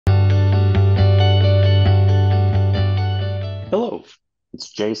It's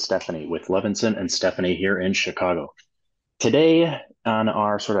Jay Stephanie with Levinson and Stephanie here in Chicago. Today, on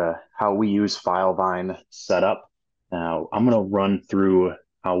our sort of how we use Filevine setup, I'm going to run through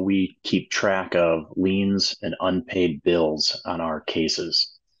how we keep track of liens and unpaid bills on our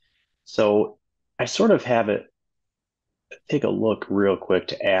cases. So I sort of have it take a look real quick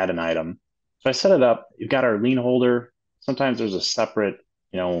to add an item. So I set it up. You've got our lien holder. Sometimes there's a separate,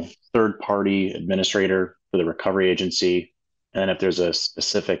 third party administrator for the recovery agency. And then if there's a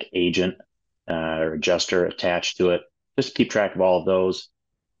specific agent or adjuster attached to it, just keep track of all of those.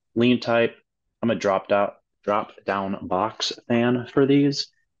 Lien type, I'm a drop down box fan for these.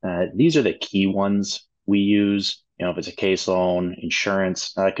 These are the key ones we use. If it's a case loan,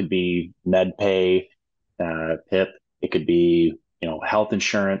 insurance, that could be MedPay, PIP. It could be, health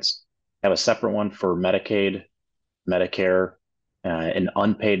insurance. Have a separate one for Medicaid, Medicare, an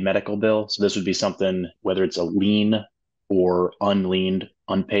unpaid medical bill. So this would be something, whether it's a lien or unliened,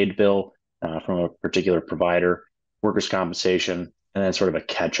 unpaid bill from a particular provider, workers' compensation, and then sort of a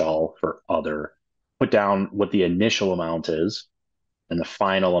catch-all for other. Put down what the initial amount is and the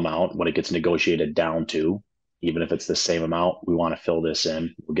final amount, what it gets negotiated down to. Even if it's the same amount, we want to fill this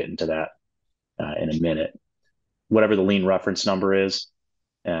in. We'll get into that in a minute. Whatever the lien reference number is,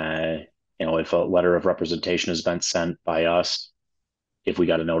 uh, if a letter of representation has been sent by us, if we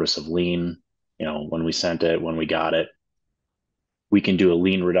got a notice of lien, when we sent it, when we got it, we can do a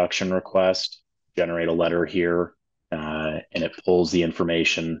lien reduction request, generate a letter here, and it pulls the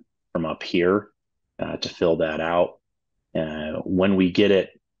information from up here to fill that out. When we get it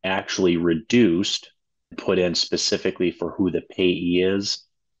actually reduced, put in specifically for who the payee is,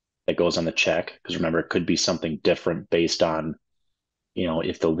 that goes on the check. Because remember, it could be something different based on,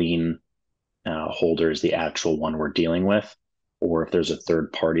 if the lien holder is the actual one we're dealing with, or if there's a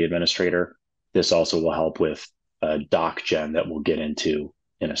third party administrator. This also will help with doc gen that we'll get into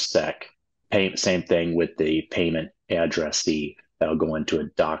in a sec. Same thing with the payment addressee. That'll go into a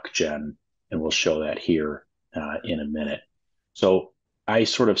doc gen, and we'll show that here in a minute. So I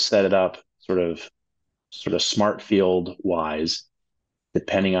sort of set it up sort of smart field wise,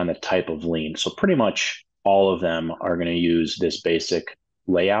 depending on the type of lien. So pretty much all of them are going to use this basic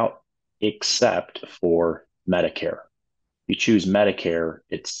layout, except for Medicare. If you choose Medicare,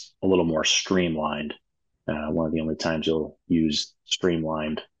 it's a little more streamlined. One of the only times you'll use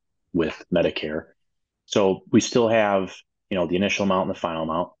streamlined with Medicare. So we still have, the initial amount and the final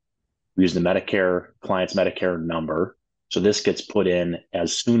amount. We use the Medicare client's Medicare number. So this gets put in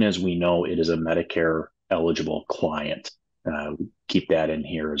as soon as we know it is a Medicare eligible client. Keep that in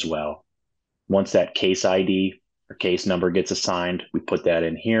here as well. Once that case ID or case number gets assigned, we put that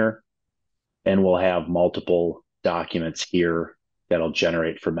in here, and we'll have multiple documents here that'll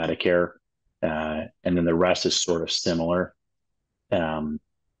generate for Medicare. And then the rest is sort of similar. And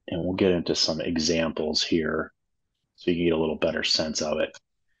we'll get into some examples here so you can get a little better sense of it.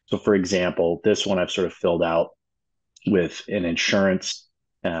 So for example, this one I've sort of filled out with an insurance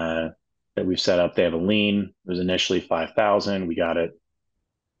that we've set up. They have a lien. It was initially 5,000. We got it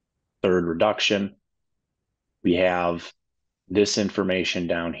third reduction. We have this information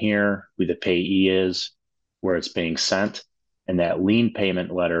down here, who the payee is, where it's being sent, and that lien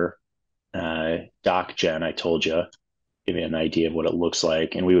payment letter, doc gen, I told you, give you an idea of what it looks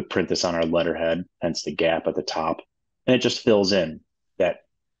like. And we would print this on our letterhead, hence the gap at the top. And it just fills in that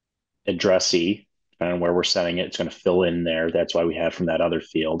addressee, depending on where we're sending it, it's going to fill in there. That's why we have from that other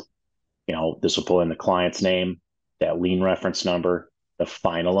field. This will pull in the client's name, that lien reference number, the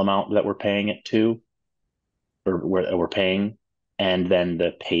final amount that we're paying it to, or where we're paying, and then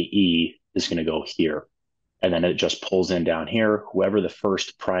the payee is going to go here. And then it just pulls in down here, whoever the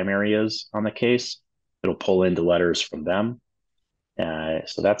first primary is on the case, it'll pull into letters from them.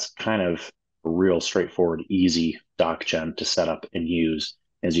 So that's kind of a real straightforward, easy doc gen to set up and use.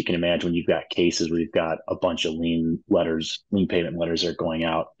 As you can imagine, when you've got cases where you've got a bunch of lien payment letters that are going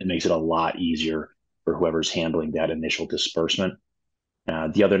out, it makes it a lot easier for whoever's handling that initial disbursement.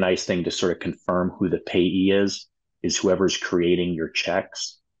 The other nice thing to sort of confirm who the payee is whoever's creating your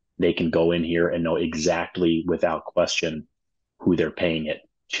checks. They can go in here and know exactly, without question, who they're paying it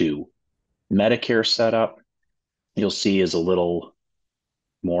to. Medicare setup, you'll see, is a little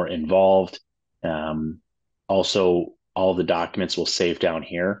more involved. Also, all the documents will save down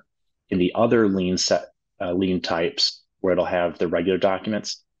here. In the other lien types, where it'll have the regular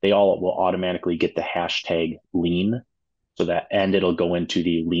documents, they all will automatically get the hashtag lien. So and it'll go into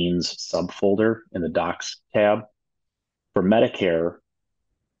the liens subfolder in the docs tab. For Medicare,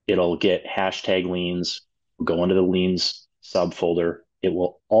 it'll get hashtag liens, go into the liens subfolder. It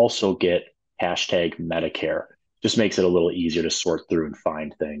will also get hashtag Medicare. just makes it a little easier to sort through and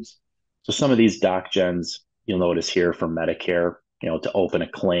find things. So some of these doc gens you'll notice here for Medicare, to open a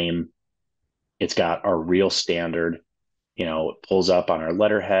claim, it's got our real standard, it pulls up on our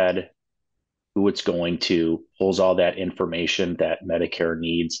letterhead, who it's going to, pulls all that information that Medicare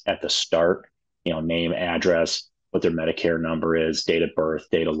needs at the start, name, address, what their Medicare number is, date of birth,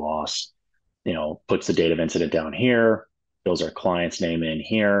 date of loss, puts the date of incident down here, fills our client's name in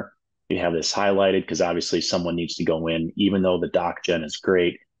here. We have this highlighted because obviously someone needs to go in, even though the doc gen is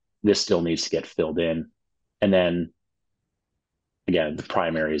great, this still needs to get filled in. And then again, the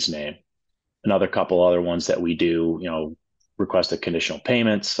primary's name. Another couple other ones that we do, request a conditional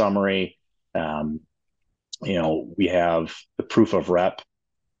payment summary. We have the proof of rep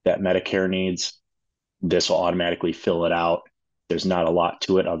that Medicare needs. This will automatically fill it out. There's not a lot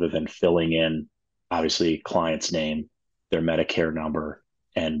to it other than filling in, obviously, client's name, their Medicare number,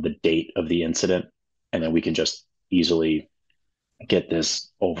 and the date of the incident. And then we can just easily get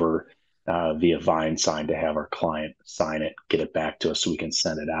this over via Vine sign to have our client sign it, get it back to us so we can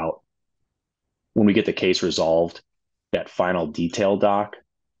send it out. When we get the case resolved, that final detail doc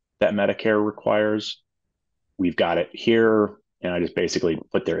that Medicare requires, we've got it here. And I just basically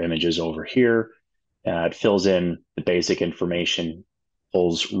put their images over here. It fills in the basic information,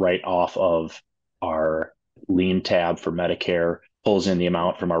 pulls right off of our lien tab for Medicare, pulls in the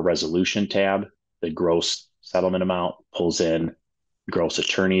amount from our resolution tab, the gross settlement amount, pulls in gross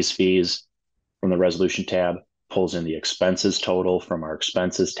attorney's fees from the resolution tab, pulls in the expenses total from our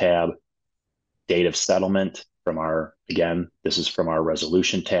expenses tab, date of settlement from again, this is from our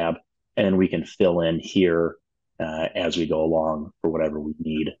resolution tab, and then we can fill in here as we go along for whatever we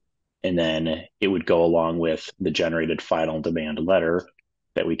need. And then it would go along with the generated final demand letter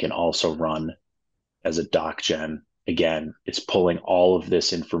that we can also run as a doc gen. Again, it's pulling all of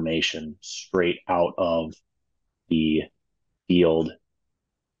this information straight out of the field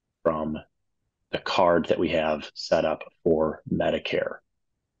from the card that we have set up for Medicare.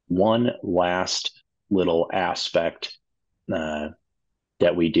 One last little aspect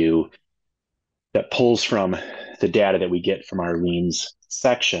that we do that pulls from the data that we get from our liens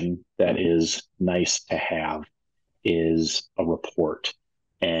section that is nice to have is a report.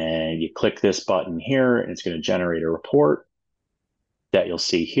 And you click this button here, and it's going to generate a report that you'll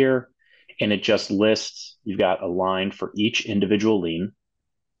see here. And it just lists, you've got a line for each individual lien,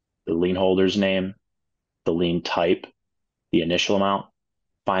 the lien holder's name, the lien type, the initial amount,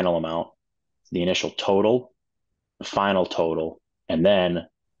 final amount, the initial total, the final total, and then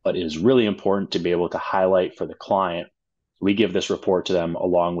what is really important to be able to highlight for the client, we give this report to them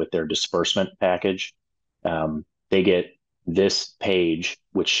along with their disbursement package. They get this page,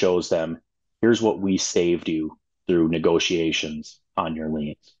 which shows them, here's what we saved you through negotiations on your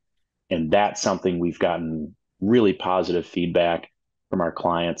liens. And that's something we've gotten really positive feedback from our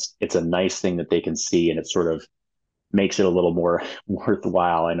clients. It's a nice thing that they can see, and it sort of makes it a little more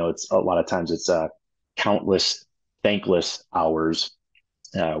worthwhile. I know it's a lot of times it's countless, thankless hours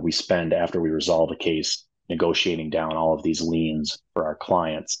we spend after we resolve a case negotiating down all of these liens for our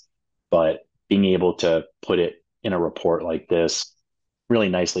clients. But being able to put it in a report like this really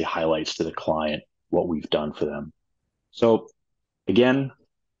nicely highlights to the client what we've done for them. So again,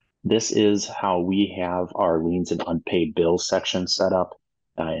 this is how we have our liens and unpaid bills section set up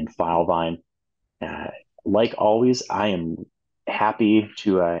in Filevine. Like always, I am happy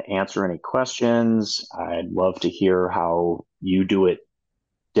to answer any questions. I'd love to hear how you do it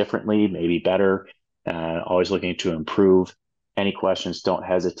differently, maybe better. Always looking to improve. Any questions, don't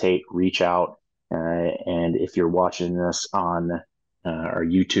hesitate, reach out. And if you're watching this on our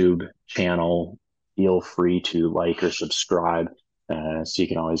YouTube channel, feel free to like or subscribe so you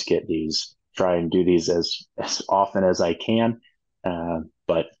can always get these. Try and do these as often as I can.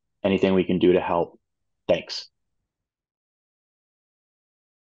 But anything we can do to help, thanks.